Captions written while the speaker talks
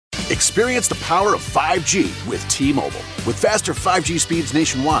Experience the power of 5G with T-Mobile. With faster 5G speeds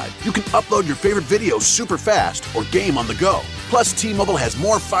nationwide, you can upload your favorite videos super fast or game on the go. Plus, T-Mobile has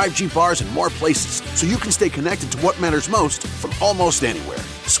more 5G bars in more places, so you can stay connected to what matters most from almost anywhere.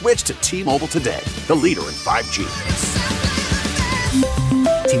 Switch to T-Mobile today, the leader in 5G.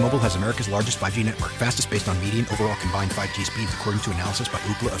 T-Mobile has America's largest 5G network, fastest based on median overall combined 5G speeds, according to analysis by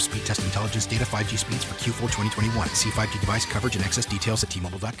Ookla of Speed Test Intelligence data. 5G speeds for Q4 2021. See 5G device coverage and access details at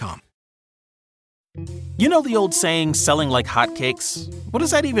T-Mobile.com. You know the old saying, selling like hotcakes? What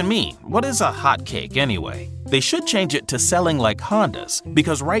does that even mean? What is a hotcake anyway? They should change it to selling like Hondas,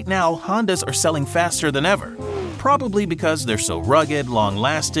 because right now Hondas are selling faster than ever. Probably because they're so rugged,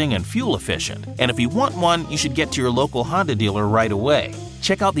 long-lasting, and fuel-efficient. And if you want one, you should get to your local Honda dealer right away.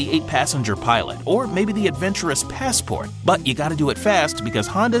 Check out the 8-passenger Pilot, or maybe the adventurous Passport. But you gotta do it fast because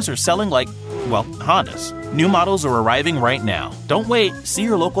Hondas are selling like, well, Hondas. New models are arriving right now. Don't wait. See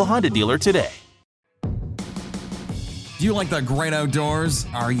your local Honda dealer today. Do you like the great outdoors?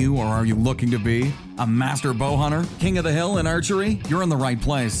 Are you or are you looking to be a master bow hunter? King of the hill in archery? You're in the right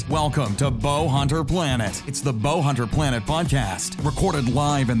place. Welcome to Bow Hunter Planet. It's the Bow Hunter Planet podcast, recorded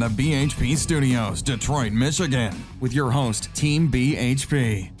live in the BHP studios, Detroit, Michigan, with your host, Team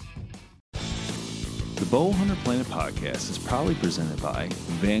BHP. The Bow Hunter Planet podcast is proudly presented by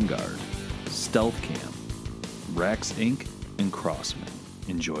Vanguard, Stealth Cam, Rax Inc., and Crossman.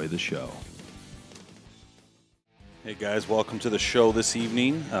 Enjoy the show. Hey guys, welcome to the show this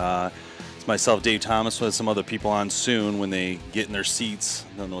evening. It's myself, Dave Thomas, with some other people on soon when they get in their seats.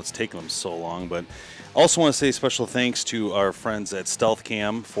 I don't know what's taking them so long, but also want to say special thanks to our friends at Stealth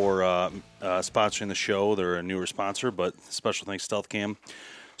Cam for sponsoring the show. They're a newer sponsor, but special thanks Stealth Cam.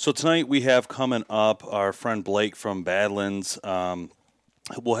 So tonight we have coming up our friend Blake from Badlands.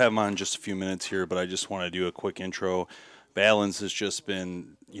 We'll have him on in just a few minutes here, but I just want to do a quick intro. Badlands has just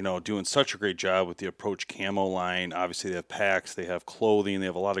been, doing such a great job with the Approach Camo line. Obviously, they have packs, they have clothing, they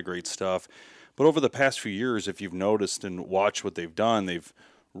have a lot of great stuff. But over the past few years, if you've noticed and watched what they've done, they've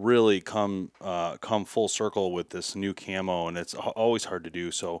really come full circle with this new camo, and it's always hard to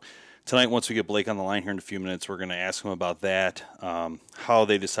do. So tonight, once we get Blake on the line here in a few minutes, we're going to ask him about that, how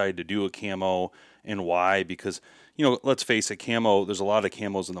they decided to do a camo and why. Because, let's face it, camo, there's a lot of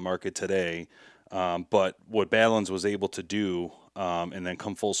camos in the market today. But what Badlands was able to do and then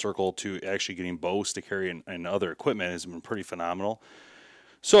come full circle to actually getting bows to carry and other equipment has been pretty phenomenal.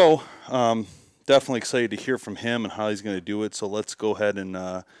 So definitely excited to hear from him and how he's going to do it. So let's go ahead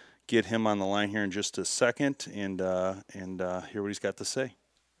and get him on the line here in just a second and hear what he's got to say.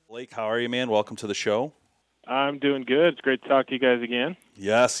 Blake, how are you, man? Welcome to the show. I'm doing good. It's great to talk to you guys again.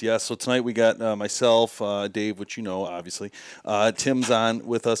 Yes. So tonight we got myself, Dave, which you know, obviously. Tim's on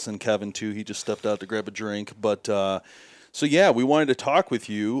with us and Kevin, too. He just stepped out to grab a drink. But, we wanted to talk with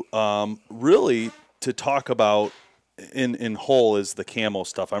you, really to talk about in whole is the camo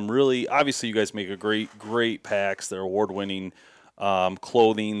stuff. Obviously you guys make a great packs. They're award-winning.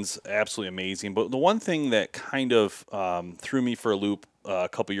 Clothing's absolutely amazing. But the one thing that kind of threw me for a loop a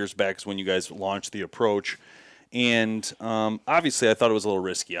couple years back is when you guys launched the Approach. And obviously I thought it was a little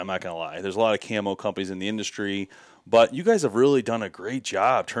risky. I'm not going to lie. There's a lot of camo companies in the industry. But you guys have really done a great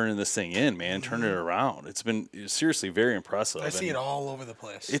job turning this thing in, man, turning it around. It's been seriously very impressive. I see it all over the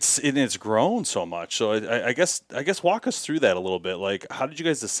place. It's grown so much. So I guess walk us through that a little bit. Like, how did you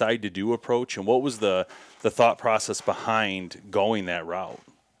guys decide to do Approach, and what was the thought process behind going that route?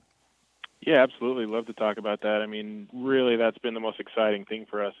 Yeah, absolutely. Love to talk about that. I mean, really, that's been the most exciting thing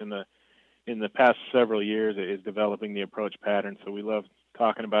for us in the past several years is developing the Approach pattern. So we love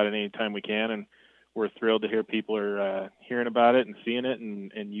talking about it anytime we can, and we're thrilled to hear people are hearing about it and seeing it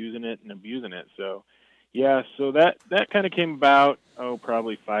and using it and abusing it. So, yeah, so that kind of came about,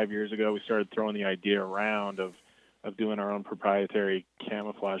 probably 5 years ago. We started throwing the idea around of doing our own proprietary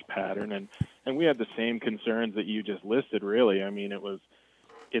camouflage pattern. And we had the same concerns that you just listed, really. I mean,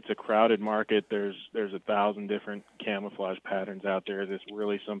 it's a crowded market. There's 1,000 different camouflage patterns out there. Is this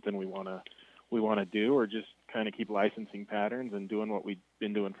really something we want to do, or just kind of keep licensing patterns and doing what we've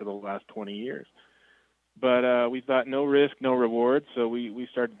been doing for the last 20 years? But we thought no risk, no reward, so we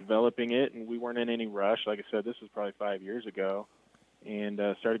started developing it, and we weren't in any rush. Like I said, this was probably 5 years ago, and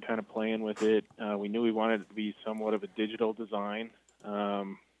started kind of playing with it. We knew we wanted it to be somewhat of a digital design,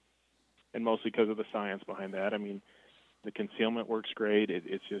 and mostly because of the science behind that. I mean, the concealment works great.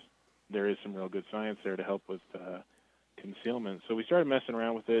 It's just there is some real good science there to help with concealment. So we started messing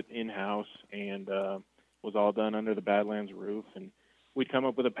around with it in-house, and was all done under the Badlands roof. And we'd come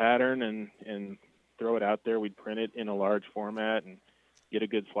up with a pattern and throw it out there. We'd print it in a large format and get a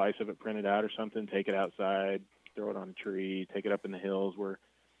good slice of it printed out or something, take it outside, throw it on a tree, take it up in the hills. We're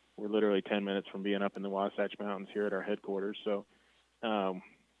literally 10 minutes from being up in the Wasatch Mountains here at our headquarters. So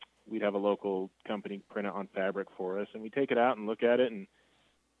we'd have a local company print it on fabric for us, and we take it out and look at it. And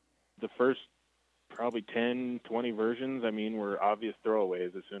the first probably 10, 20 versions, I mean, were obvious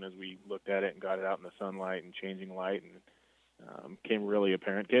throwaways as soon as we looked at it and got it out in the sunlight and changing light, and became really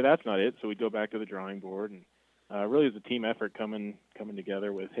apparent, okay, that's not it. So we'd go back to the drawing board, and really it was a team effort coming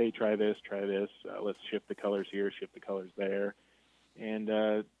together with, hey, try this, let's shift the colors here, shift the colors there.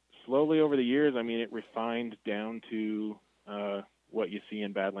 And slowly over the years, I mean, it refined down to what you see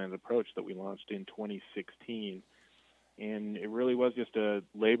in Badlands Approach that we launched in 2016. And it really was just a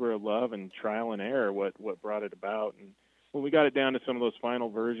labor of love and trial and error what brought it about. And when we got it down to some of those final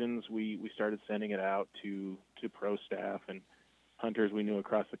versions, we started sending it out to pro staff and hunters we knew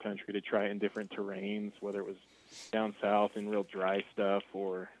across the country to try it in different terrains, whether it was down south in real dry stuff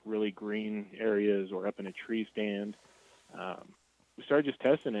or really green areas or up in a tree stand. We started just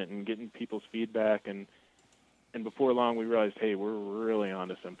testing it and getting people's feedback, and before long we realized, hey, we're really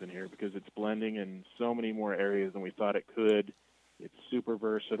onto something here, because it's blending in so many more areas than we thought it could. It's super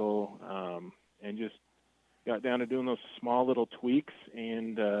versatile, and just got down to doing those small little tweaks,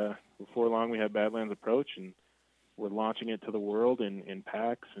 and before long we had Badlands Approach, and we're launching it to the world in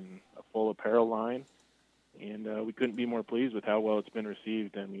packs and a full apparel line, and we couldn't be more pleased with how well it's been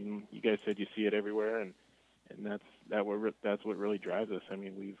received. I mean, you guys said you see it everywhere, and that's what really drives us. I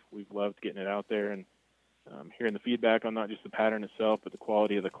mean, we've loved getting it out there and hearing the feedback on not just the pattern itself, but the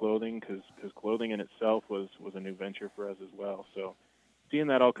quality of the clothing, because clothing in itself was a new venture for us as well. So seeing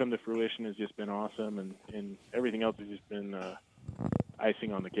that all come to fruition has just been awesome, and everything else has just been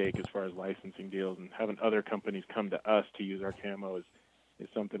icing on the cake as far as licensing deals, and having other companies come to us to use our camo is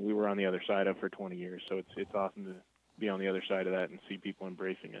something we were on the other side of for 20 years. So it's awesome to be on the other side of that and see people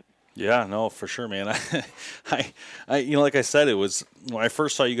embracing it. Yeah, no, for sure, man. I you know, like I said, it was when I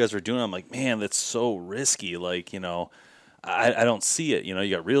first saw you guys were doing it, I'm like, man, that's so risky. Like, you know, I don't see it. You know,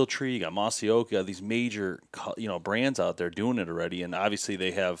 you got Realtree, you got Mossy Oak, you got these major, you know, brands out there doing it already, and obviously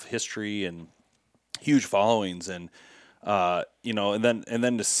they have history and huge followings, and you know, and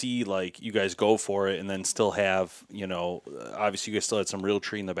then to see like you guys go for it, and then still have, you know, obviously you guys still had some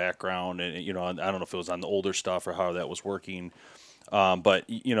Realtree in the background, and you know, I don't know if it was on the older stuff or how that was working. But,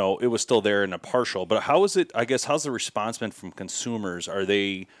 you know, it was still there in a partial. But how is it, I guess, how's the response been from consumers? Are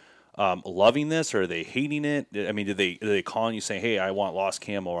they loving this, or are they hating it? I mean, are they calling you saying, hey, I want Lost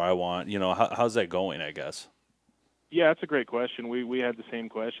Camo, or I want, you know, how's that going, I guess? Yeah, that's a great question. We had the same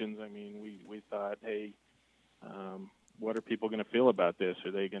questions. I mean, we thought, hey, what are people going to feel about this?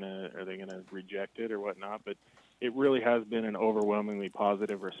 Are they going to reject it or whatnot? But it really has been an overwhelmingly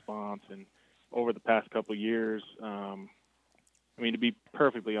positive response. And over the past couple of years, I mean, to be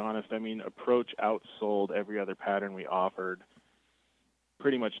perfectly honest, I mean, Approach outsold every other pattern we offered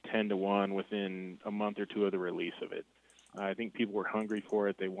pretty much 10-1 within a month or two of the release of it. I think people were hungry for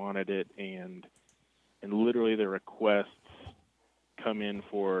it. They wanted it, and literally the requests come in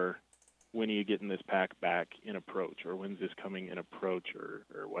for, when are you getting this pack back in Approach, or when's this coming in Approach,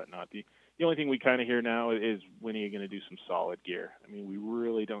 or whatnot. The only thing we kind of hear now is, when are you going to do some solid gear? I mean, we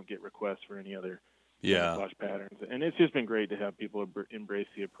really don't get requests for any other camouflage patterns, and it's just been great to have people embrace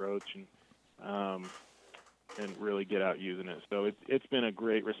the Approach and really get out using it. So it's been a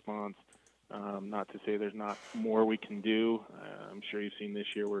great response. Not to say there's not more we can do. I'm sure you've seen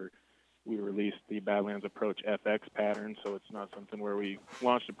this year where we released the Badlands Approach FX pattern, so it's not something where we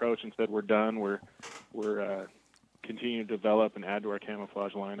launched Approach and said we're done. We're continuing to develop and add to our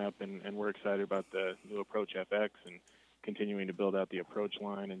camouflage lineup, and we're excited about the new Approach FX and continuing to build out the Approach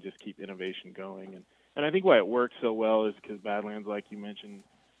line and just keep innovation going. And I think why it works so well is because Badlands, like you mentioned,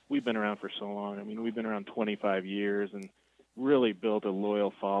 we've been around for so long. I mean, we've been around 25 years and really built a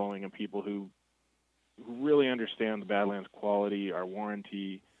loyal following of people who really understand the Badlands quality, our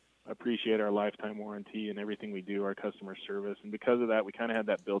warranty, appreciate our lifetime warranty and everything we do, our customer service. And because of that, we kind of had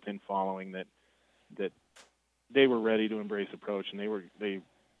that built-in following that they were ready to embrace Approach, and they were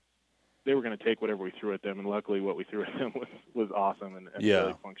going to take whatever we threw at them, and luckily what we threw at them was awesome and a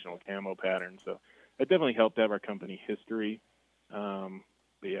really functional camo pattern. So it definitely helped to have our company history.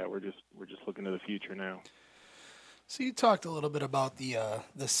 But yeah, we're just looking to the future now. So you talked a little bit about the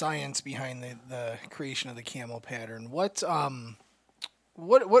science behind the creation of the camo pattern. What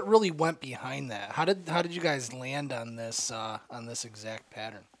really went behind that? How did you guys land on this exact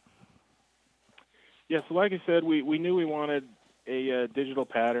pattern? Yeah, so like I said, we knew we wanted a digital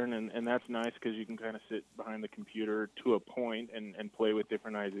pattern, and that's nice because you can kind of sit behind the computer to a point and play with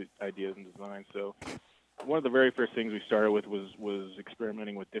different ideas and designs. So one of the very first things we started with was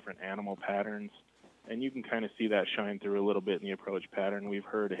experimenting with different animal patterns. And you can kind of see that shine through a little bit in the approach pattern. We've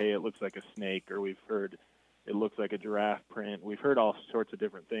heard, hey, it looks like a snake, or we've heard it looks like a giraffe print. We've heard all sorts of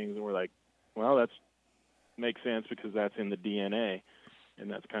different things, and we're like, well, that makes sense because that's in the DNA. And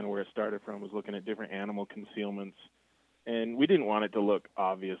that's kind of where it started from, was looking at different animal concealments. And we didn't want it to look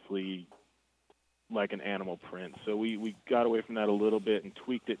obviously like an animal print. So we got away from that a little bit and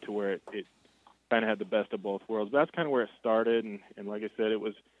tweaked it to where it kind of had the best of both worlds. But that's kind of where it started. And like I said,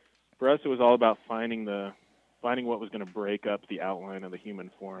 for us, it was all about finding what was going to break up the outline of the human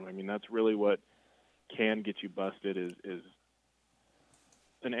form. I mean, that's really what can get you busted is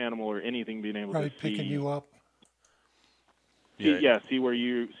an animal or anything being able to see. Picking you up. See where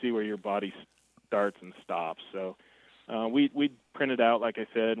your body starts and stops. So we'd print it out, like I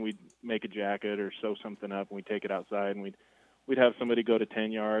said, and we'd make a jacket or sew something up, and we'd take it outside, and we'd have somebody go to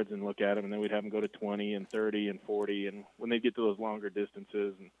 10 yards and look at them, and then we'd have them go to 20 and 30 and 40, and when they get to those longer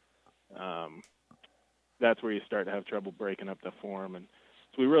distances, and that's where you start to have trouble breaking up the form. And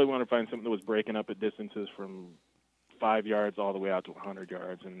so we really wanted to find something that was breaking up at distances from 5 yards all the way out to 100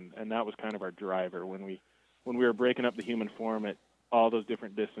 yards, and that was kind of our driver. When we were breaking up the human form at all those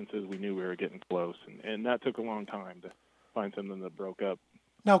different distances, we knew we were getting close, and that took a long time to find something that broke up.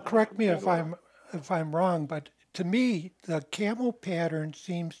 Now, correct me if I'm wrong, but to me, the camel pattern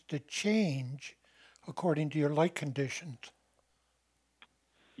seems to change according to your light conditions.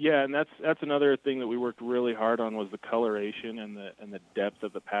 Yeah, and that's another thing that we worked really hard on, was the coloration and the depth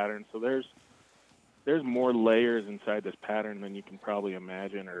of the pattern. So there's more layers inside this pattern than you can probably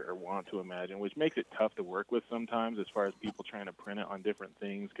imagine or want to imagine, which makes it tough to work with sometimes as far as people trying to print it on different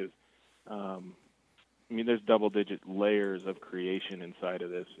things, because there's double-digit layers of creation inside of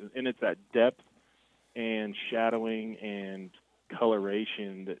this, and it's that depth and shadowing and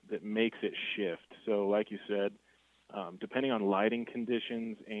coloration that makes it shift. So like you said, depending on lighting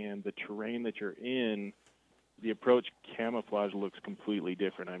conditions and the terrain that you're in, the approach camouflage looks completely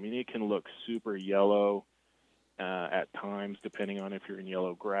different. I mean, it can look super yellow at times, depending on if you're in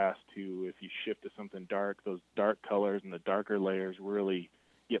yellow grass, to if you shift to something dark, those dark colors and the darker layers really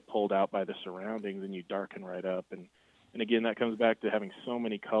get pulled out by the surroundings, and you darken right up. And again, that comes back to having so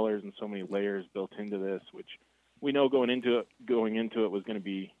many colors and so many layers built into this, which we know going into it was going to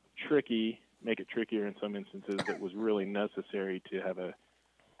be tricky, make it trickier in some instances, that was really necessary to have a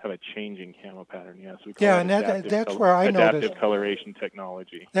changing camo pattern. Yes, we call it that's where I noticed adaptive coloration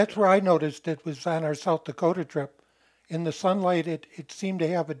technology. That's where I noticed it was on our South Dakota trip. In the sunlight, it seemed to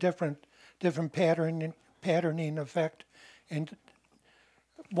have a different patterning effect, and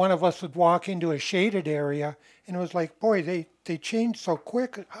one of us would walk into a shaded area, and it was like, boy, they changed so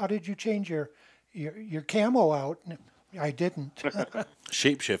quick. How did you change your camo out? I didn't.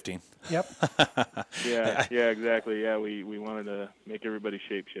 Shape shifting. Yep. Yeah, exactly. Yeah, we wanted to make everybody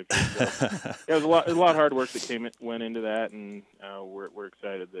shape shifting. So, it was a lot of hard work that went into that, and we're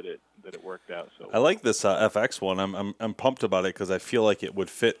excited that it worked out. So I like this FX one. I'm pumped about it because I feel like it would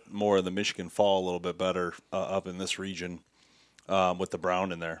fit more of the Michigan fall a little bit better up in this region with the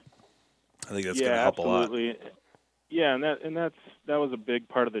brown in there. I think that's going to help absolutely. a lot. Yeah, and that was a big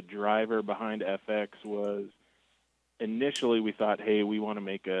part of the driver behind FX. Was initially we thought, hey, we want to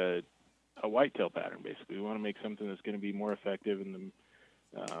make a whitetail pattern. Basically, we want to make something that's going to be more effective in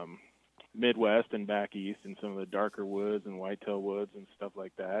the Midwest and back east, in some of the darker woods and whitetail woods and stuff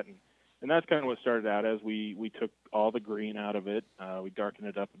like that. And that's kind of what started out as we took all the green out of it. We darkened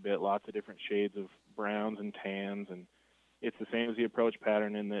it up a bit, lots of different shades of browns and tans, and it's the same as the approach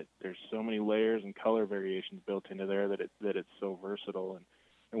pattern in that there's so many layers and color variations built into there that it's so versatile,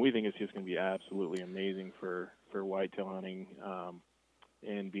 and we think it's just going to be absolutely amazing for whitetail hunting,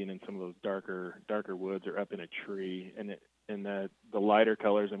 and being in some of those darker woods or up in a tree. And the lighter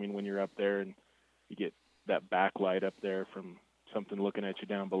colors, I mean, when you're up there and you get that backlight up there from something looking at you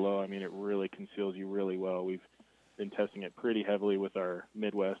down below, I mean, it really conceals you really well. We've been testing it pretty heavily with our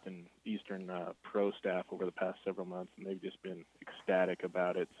Midwest and Eastern pro staff over the past several months, and they've just been ecstatic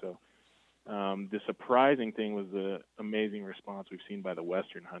about it. So the surprising thing was the amazing response we've seen by the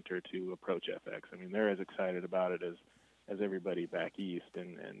Western hunter to Approach FX. I mean, they're as excited about it as everybody back east,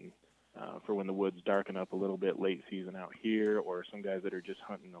 and for when the woods darken up a little bit late season out here, or some guys that are just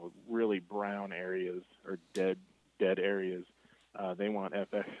hunting those really brown areas or dead areas, they want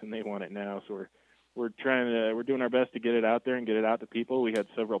FX and they want it now. So we're doing our best to get it out there and get it out to people. We had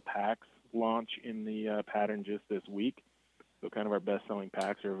several packs launch in the pattern just this week. So kind of our best-selling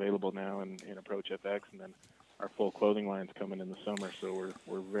packs are available now in Approach FX, and then our full clothing line's coming in the summer. So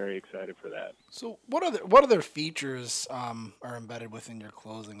we're very excited for that. So what other features are embedded within your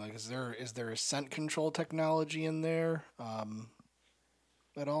clothing? Like, is there a scent control technology in there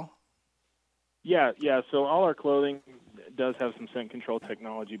at all? Yeah. So all our clothing does have some scent control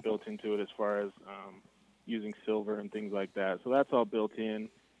technology built into it, as far as using silver and things like that. So that's all built in.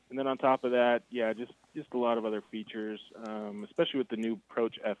 And then on top of that, just a lot of other features, especially with the new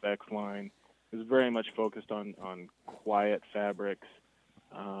Approach FX line, is very much focused on quiet fabrics.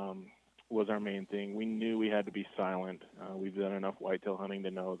 Was our main thing. We knew we had to be silent. We've done enough whitetail hunting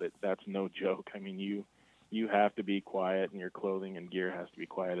to know that that's no joke. I mean, you have to be quiet, and your clothing and gear has to be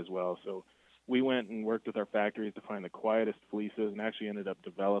quiet as well. So we went and worked with our factories to find the quietest fleeces, and actually ended up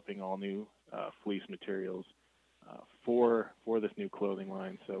developing all new fleece materials for this new clothing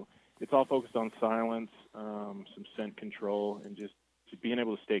line. So it's all focused on silence, some scent control, and just being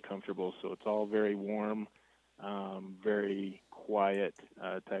able to stay comfortable. So it's all very warm, very quiet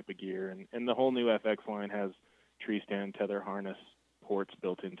type of gear. And the whole new FX line has tree stand, tether harness, ports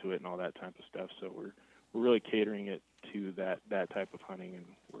built into it, and all that type of stuff. So we're really catering it to that type of hunting, and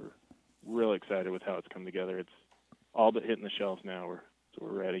we're really excited with how it's come together. It's all but hitting the shelves now.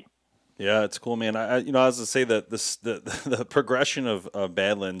 We're ready. Yeah, it's cool, man. I was going to say that the progression of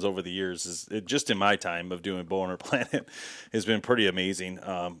Badlands over the years just in my time of doing Bow Hunter Planet has been pretty amazing.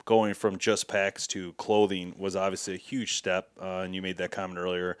 Going from just packs to clothing was obviously a huge step, and you made that comment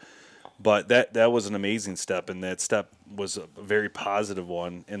earlier. But that was an amazing step, and that step was a very positive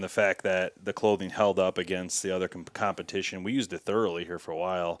one in the fact that the clothing held up against the other competition. We used it thoroughly here for a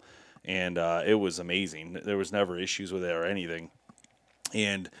while, and it was amazing. There was never issues with it or anything.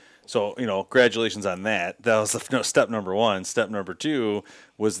 And so, congratulations on that. That was step number one. Step number two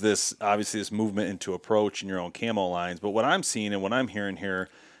was this movement into Approach in your own camo lines. But what I'm seeing and what I'm hearing here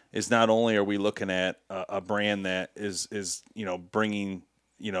is not only are we looking at a brand that is bringing,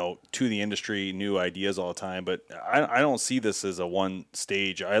 to the industry new ideas all the time, but I don't see this as a one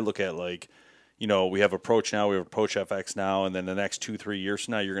stage. I look at we have Approach now, we have Approach FX now, and then the next 2-3 years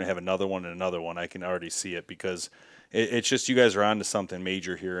from now, you're going to have another one and another one. I can already see it because it's just you guys are on to something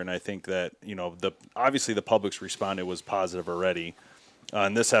major here, and I think that obviously the public's responded was positive already,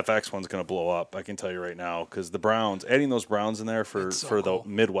 and this FX one's going to blow up. I can tell you right now because the Browns, adding those Browns in there for the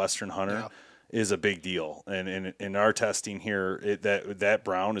Midwestern hunter is a big deal, and in our testing here, that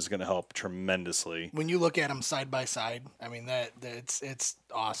Brown is going to help tremendously. When you look at them side by side, I mean it's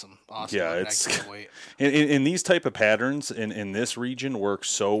awesome. Yeah, I can't wait. In these type of patterns in this region work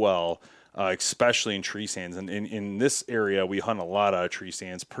so well. Especially in tree stands. And in this area, we hunt a lot out of tree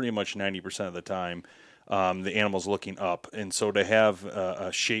stands, pretty much 90% of the time. The animal's looking up. And so to have a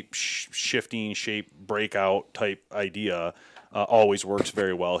shifting, shape breakout type idea always works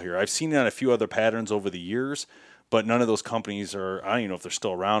very well here. I've seen it on a few other patterns over the years, but none of those companies I don't even know if they're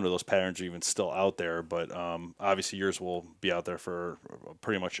still around or those patterns are even still out there. But obviously yours will be out there for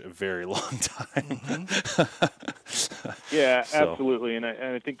pretty much a very long time. Mm-hmm. Yeah, absolutely. And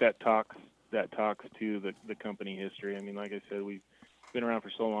I think that talks to the company history. I mean, like I said, we've been around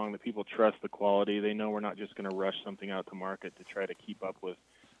for so long that people trust the quality. They know we're not just going to rush something out to market to try to keep up with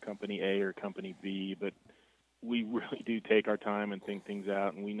company A or company B, but we really do take our time and think things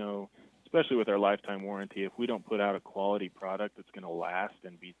out. And we know, especially with our lifetime warranty, if we don't put out a quality product that's going to last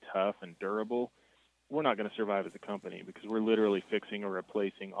and be tough and durable, we're not going to survive as a company because we're literally fixing or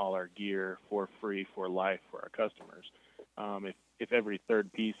replacing all our gear for free for life for our customers. If every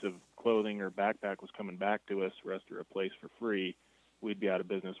third piece of clothing or backpack was coming back to us for us to replace for free, we'd be out of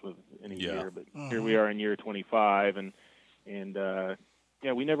business within a year. But here we are in year 25, and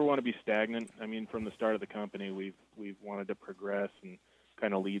we never want to be stagnant. I mean, from the start of the company, we've wanted to progress and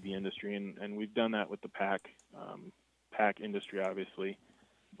kind of lead the industry, and we've done that with the pack industry, obviously.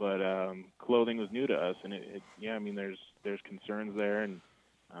 But clothing was new to us, and there's concerns there, and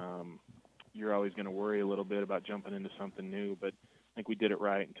you're always going to worry a little bit about jumping into something new. But I think we did it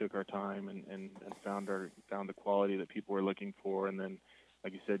right and took our time and found the quality that people were looking for, and then,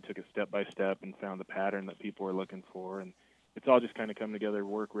 like you said, took it step by step and found the pattern that people were looking for, and it's all just kind of come together,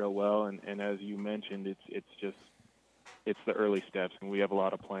 work real well. And as you mentioned, it's the early steps, and we have a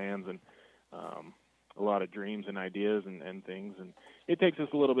lot of plans and a lot of dreams and ideas and things, and it takes us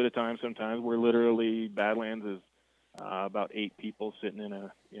a little bit of time sometimes. We're literally, Badlands is about 8 people sitting in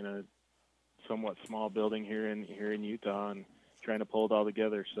a somewhat small building here in Utah and trying to pull it all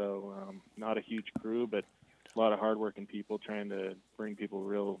together. So not a huge crew, but a lot of hardworking people trying to bring people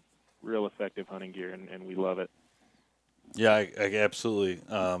real effective hunting gear, and we love it. Yeah, I absolutely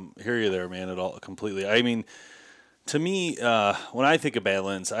hear you there, man. It all completely. I mean, to me, when I think of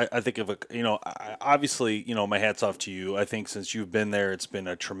Badlands, I think of obviously, my hat's off to you. I think since you've been there, it's been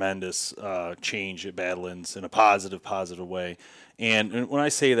a tremendous change at Badlands in a positive way. And when I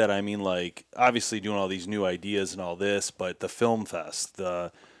say that, I mean, like, obviously doing all these new ideas and all this, but the film fest,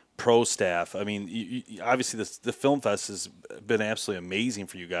 the pro staff. I mean, obviously the film fest has been absolutely amazing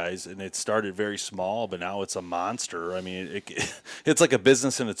for you guys, and it started very small, but now it's a monster. I mean, it's like a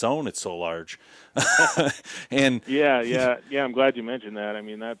business in its own. It's so large. And yeah. I'm glad you mentioned that. I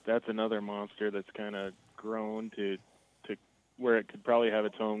mean, that's another monster that's kind of grown to where it could probably have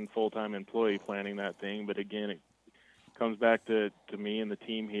its own full-time employee planning that thing. But again, it comes back to me and the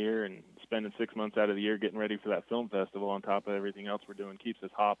team here, and spending 6 months out of the year getting ready for that film festival on top of everything else we're doing keeps us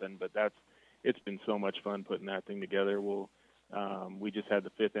hopping. But it's been so much fun putting that thing together. We just had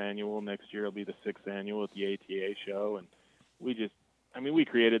the 5th annual. Next year will be the 6th annual at the ATA show, and we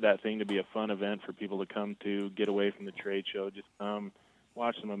created that thing to be a fun event for people to come to, get away from the trade show, just come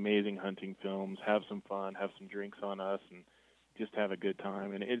watch some amazing hunting films, have some fun, have some drinks on us, and just have a good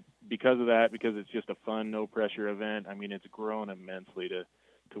time. And because it's just a fun, no pressure event, I mean, it's grown immensely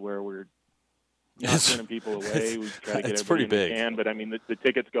to where we're not sending people away. We try to get everybody we can, but I mean, the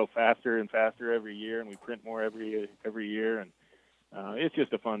tickets go faster and faster every year, and we print more every year, and it's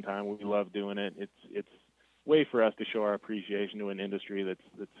just a fun time. We love doing it. It's way for us to show our appreciation to an industry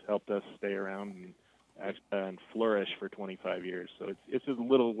that's helped us stay around and flourish for 25 years. So it's a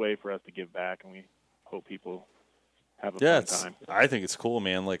little way for us to give back, and we hope people have a fun time. I think it's cool,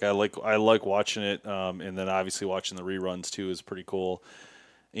 man. Like I like watching it, and then obviously watching the reruns too is pretty cool.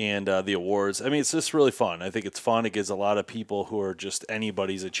 And the awards. I mean, it's just really fun. I think it's fun. It gives a lot of people who are just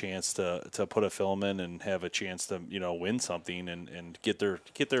anybody's a chance to put a film in and have a chance to win something and get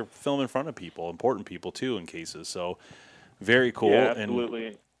their film in front of people, important people too, in cases. So very cool. Yeah,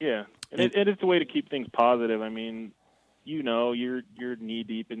 absolutely. And it's a way to keep things positive. I mean, you're knee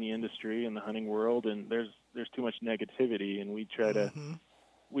deep in the industry in the hunting world, and there's too much negativity, and we try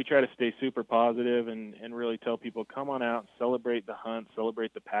to stay super positive and really tell people, come on out, celebrate the hunt,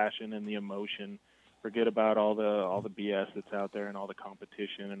 celebrate the passion and the emotion, forget about all the BS that's out there and all the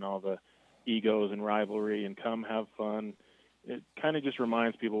competition and all the egos and rivalry, and come have fun. It kind of just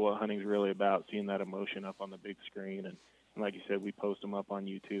reminds people what hunting's really about, seeing that emotion up on the big screen. And like you said, we post them up on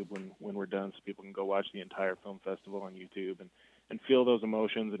YouTube when we're done, so people can go watch the entire film festival on YouTube and feel those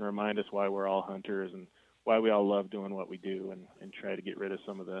emotions and remind us why we're all hunters and why we all love doing what we do, and try to get rid of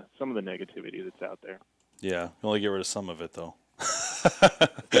some of the negativity that's out there. Yeah, you only get rid of some of it though.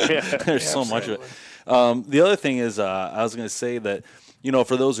 Yeah, There's so much of it. The other thing is, I was going to say that,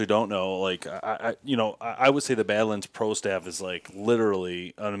 for those who don't know, like I would say the Badlands pro staff is like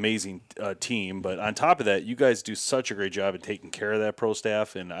literally an amazing team. But on top of that, you guys do such a great job of taking care of that pro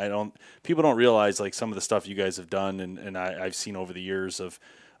staff, and people don't realize like some of the stuff you guys have done, and I've seen over the years of.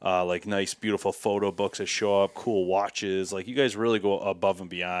 Like nice, beautiful photo books that show up, cool watches. Like you guys really go above and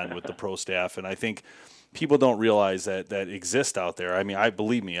beyond with the pro staff, and I think people don't realize that exists out there. I mean,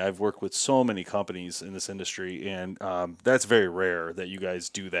 believe me, I've worked with so many companies in this industry, and that's very rare that you guys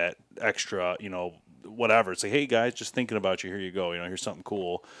do that extra. Whatever. It's like, hey guys, just thinking about you. Here you go. Here's something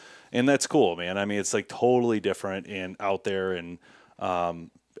cool, and that's cool, man. I mean, it's like totally different and out there, and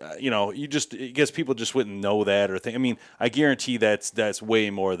I guess people just wouldn't know that or think. I mean, I guarantee that's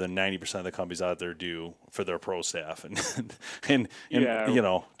way more than 90% of the companies out there do for their pro staff, and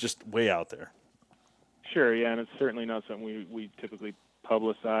just way out there. Sure, yeah, and it's certainly not something we typically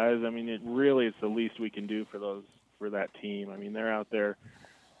publicize. I mean, it really is the least we can do for that team. I mean, they're out there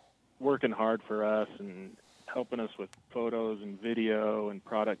working hard for us and helping us with photos and video and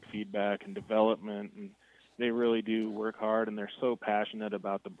product feedback and development, and they really do work hard, and they're so passionate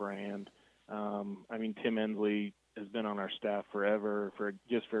about the brand. I mean, Tim Ensley has been on our staff forever, for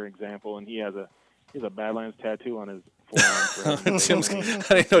example, and he has a Badlands tattoo on his forearm.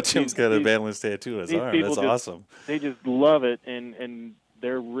 I didn't know Tim's got a Badlands tattoo on his arm. That's awesome. They just love it, and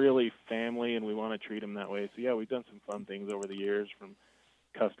they're really family, and we want to treat them that way. So, yeah, we've done some fun things over the years, from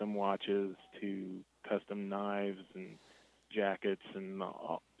custom watches to custom knives and jackets and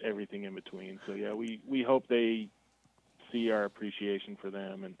everything in between. So yeah, we hope they see our appreciation for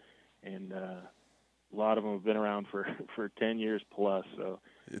them, and a lot of them have been around for 10 years plus. So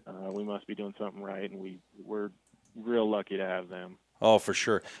we must be doing something right, and we're real lucky to have them. Oh, for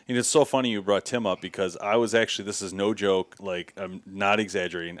sure. And it's so funny you brought Tim up, because I was actually, this is no joke, like I'm not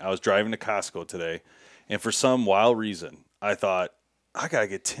exaggerating. I was driving to Costco today, and for some wild reason, I thought, I got to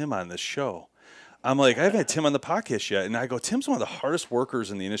get Tim on this show. I'm like, I haven't had Tim on the podcast yet. And I go, Tim's one of the hardest workers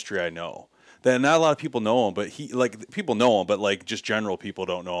in the industry I know. That not a lot of people know him, but people know him, but like just general people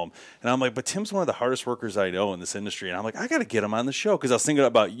don't know him. And I'm like, but Tim's one of the hardest workers I know in this industry. And I'm like, I got to get him on the show, because I was thinking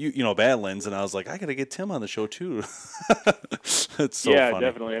about Badlands, and I was like, I got to get Tim on the show too. It's so funny.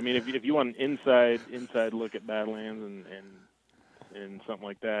 Definitely. I mean, if you want an inside look at Badlands and something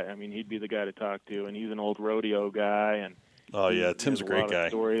like that, I mean, he'd be the guy to talk to. And he's an old rodeo guy, and Oh yeah, Tim's a great guy.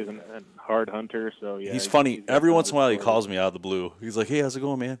 Stories and hard hunter. So yeah, he's funny. Every once in a while, he calls me out of the blue. He's like, "Hey, how's it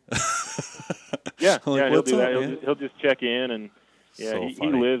going, man?" Yeah, like, he'll do that. Man? He'll just check in, and yeah, So he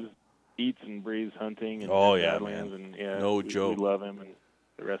lives, eats, and breathes hunting. And Badlands, man. And no joke. We love him and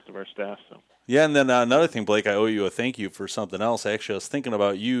the rest of our staff. So. Yeah, and then another thing, Blake, I owe you a thank you for something else. Actually, I was thinking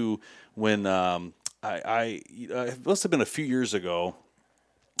about you when it must have been a few years ago.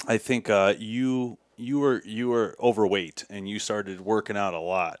 I think you were overweight and you started working out a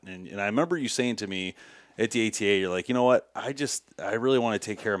lot, and I remember you saying to me at the ATA, you're like, you know what, I really want to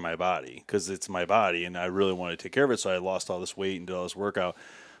take care of my body because it's my body, and I really want to take care of it. So I lost all this weight and did all this workout.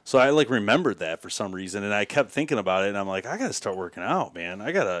 So I remembered that for some reason, and I kept thinking about it, and I'm like, I got to start working out, man.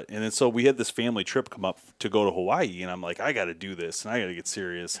 And then so we had this family trip come up to go to Hawaii, and I'm like, I got to do this, and I got to get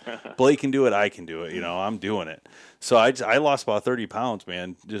serious. Blake can do it, I can do it. I'm doing it. So I lost about 30 pounds,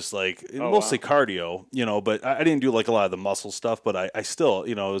 man, just mostly cardio, but I didn't do a lot of the muscle stuff, but I still,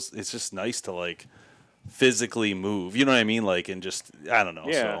 it's just nice to physically move, you know what I mean? And just, I don't know.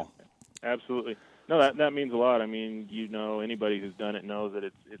 Yeah, so. Absolutely. No, that means a lot. I mean, anybody who's done it knows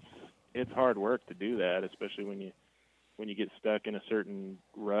that it's hard work to do that, especially when you get stuck in a certain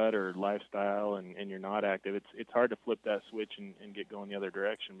rut or lifestyle and you're not active. It's hard to flip that switch and get going the other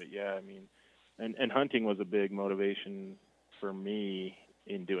direction. But yeah, I mean, and hunting was a big motivation for me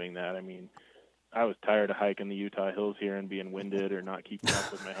in doing that. I mean, I was tired of hiking the Utah hills here and being winded or not keeping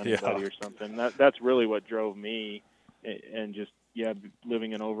up with my hunting buddy or something. That's really what drove me, and just. Yeah,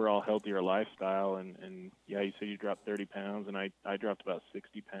 living an overall healthier lifestyle, and yeah, you said you dropped 30 pounds, and I dropped about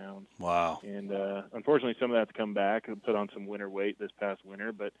 60 pounds. Wow. And unfortunately, some of that's come back. I put on some winter weight this past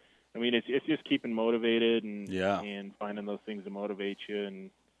winter, but I mean, it's just keeping motivated and finding those things to motivate you.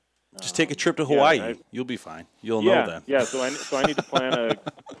 And just take a trip to Hawaii. You'll be fine. You'll know then. Yeah, so I need to plan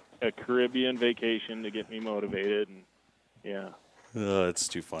a Caribbean vacation to get me motivated, and yeah. It's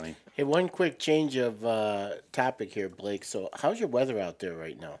too funny. Hey, one quick change of topic here, Blake. So, how's your weather out there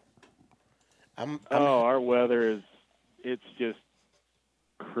right now? Our weather it's just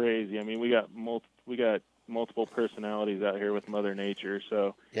crazy. I mean, we got multiple personalities out here with Mother Nature.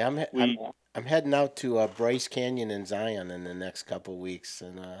 So yeah, I'm heading out to Bryce Canyon and Zion in the next couple weeks,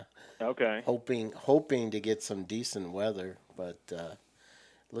 and hoping to get some decent weather, but.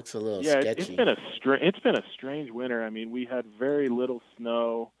 Looks a little sketchy. It's been a strange winter. I mean, we had very little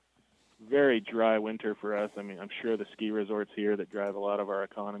snow, very dry winter for us. I mean, I'm sure the ski resorts here that drive a lot of our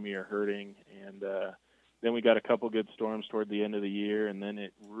economy are hurting. And then we got a couple good storms toward the end of the year, and then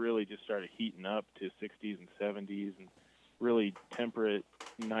it really just started heating up to 60s and 70s and really temperate,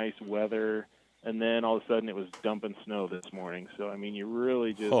 nice weather. And then all of a sudden it was dumping snow this morning. So, I mean, you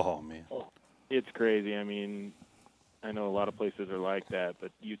really just... Oh, man. It's crazy. I mean... I know a lot of places are like that, but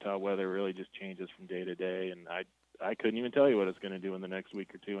Utah weather really just changes from day to day, and I couldn't even tell you what it's going to do in the next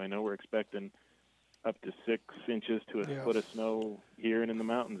week or two. I know we're expecting up to 6 inches to a foot of snow here and in the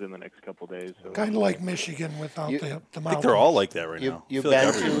mountains in the next couple of days. So kind of like Michigan without the mountains. I think they're all like that right now.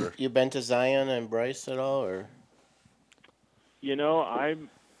 You've been to Zion and Bryce at all, or?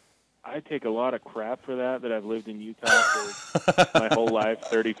 I take a lot of crap for that I've lived in Utah for my whole life,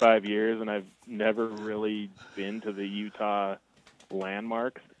 35 years, and I've never really been to the Utah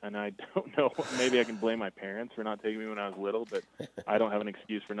landmarks. And I don't know, maybe I can blame my parents for not taking me when I was little, but I don't have an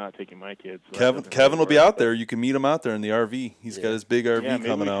excuse for not taking my kids. So Kevin will be out there. You can meet him out there in the RV. He's got his big RV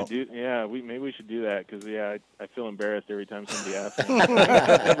coming out. Maybe we should do that because, I feel embarrassed every time somebody asks me.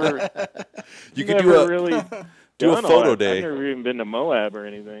 You could do a photo day. I've never even been to Moab or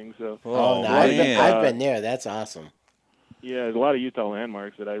anything. So. I've been there. That's awesome. Yeah, there's a lot of Utah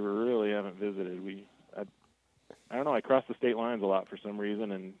landmarks that I really haven't visited. I don't know. I cross the state lines a lot for some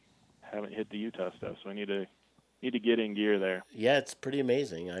reason and haven't hit the Utah stuff. So I need to get in gear there. Yeah, it's pretty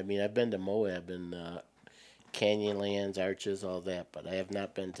amazing. I mean, I've been to Moab and Canyonlands, Arches, all that, but I have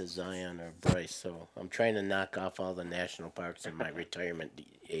not been to Zion or Bryce. So I'm trying to knock off all the national parks in my retirement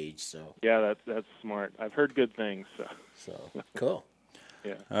age. So yeah, that's smart. I've heard good things. So cool.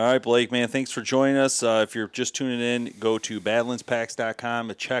 Yeah. All right, Blake, man, thanks for joining us. If you're just tuning in, go to badlandspacks.com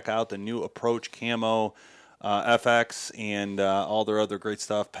to check out the new Approach Camo FX and all their other great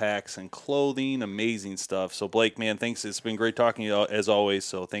stuff, packs and clothing, amazing stuff. So, Blake, man, thanks. It's been great talking to you as always,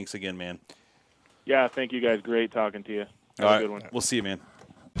 so thanks again, man. Yeah, thank you guys. Great talking to you. Have a good one. We'll see you, man.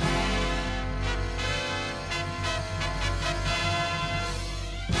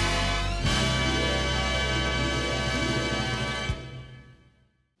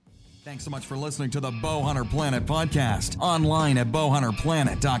 Thanks so much for listening to the Bowhunter Planet podcast, online at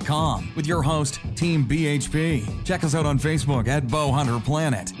bowhunterplanet.com with your host, Team BHP. Check us out on Facebook at Bowhunter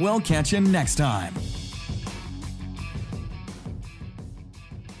Planet. We'll catch you next time.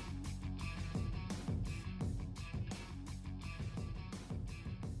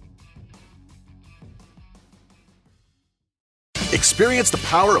 Experience the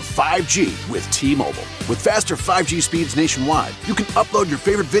power of 5G with T-Mobile. With faster 5G speeds nationwide, you can upload your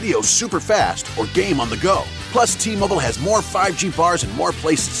favorite videos super fast or game on the go. Plus, T-Mobile has more 5G bars in more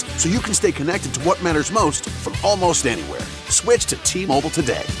places, so you can stay connected to what matters most from almost anywhere. Switch to T-Mobile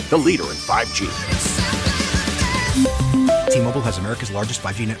today, the leader in 5G. T-Mobile has America's largest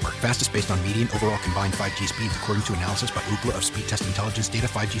 5G network, fastest based on median overall combined 5G speeds, according to analysis by Ookla of Speed Test Intelligence data.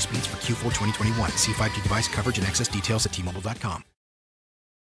 5G speeds for Q4 2021. See 5G device coverage and access details at T-Mobile.com.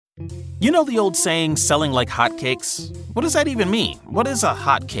 You know the old saying, selling like hotcakes? What does that even mean? What is a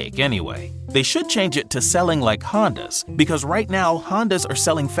hotcake anyway? They should change it to selling like Hondas, because right now Hondas are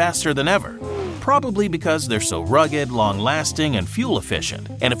selling faster than ever. Probably because they're so rugged, long-lasting, and fuel-efficient.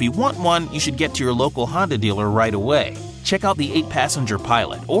 And if you want one, you should get to your local Honda dealer right away. Check out the 8-passenger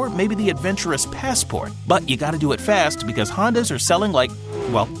Pilot, or maybe the adventurous Passport. But you gotta do it fast because Hondas are selling like,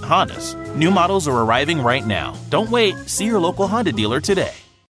 well, Hondas. New models are arriving right now. Don't wait. See your local Honda dealer today.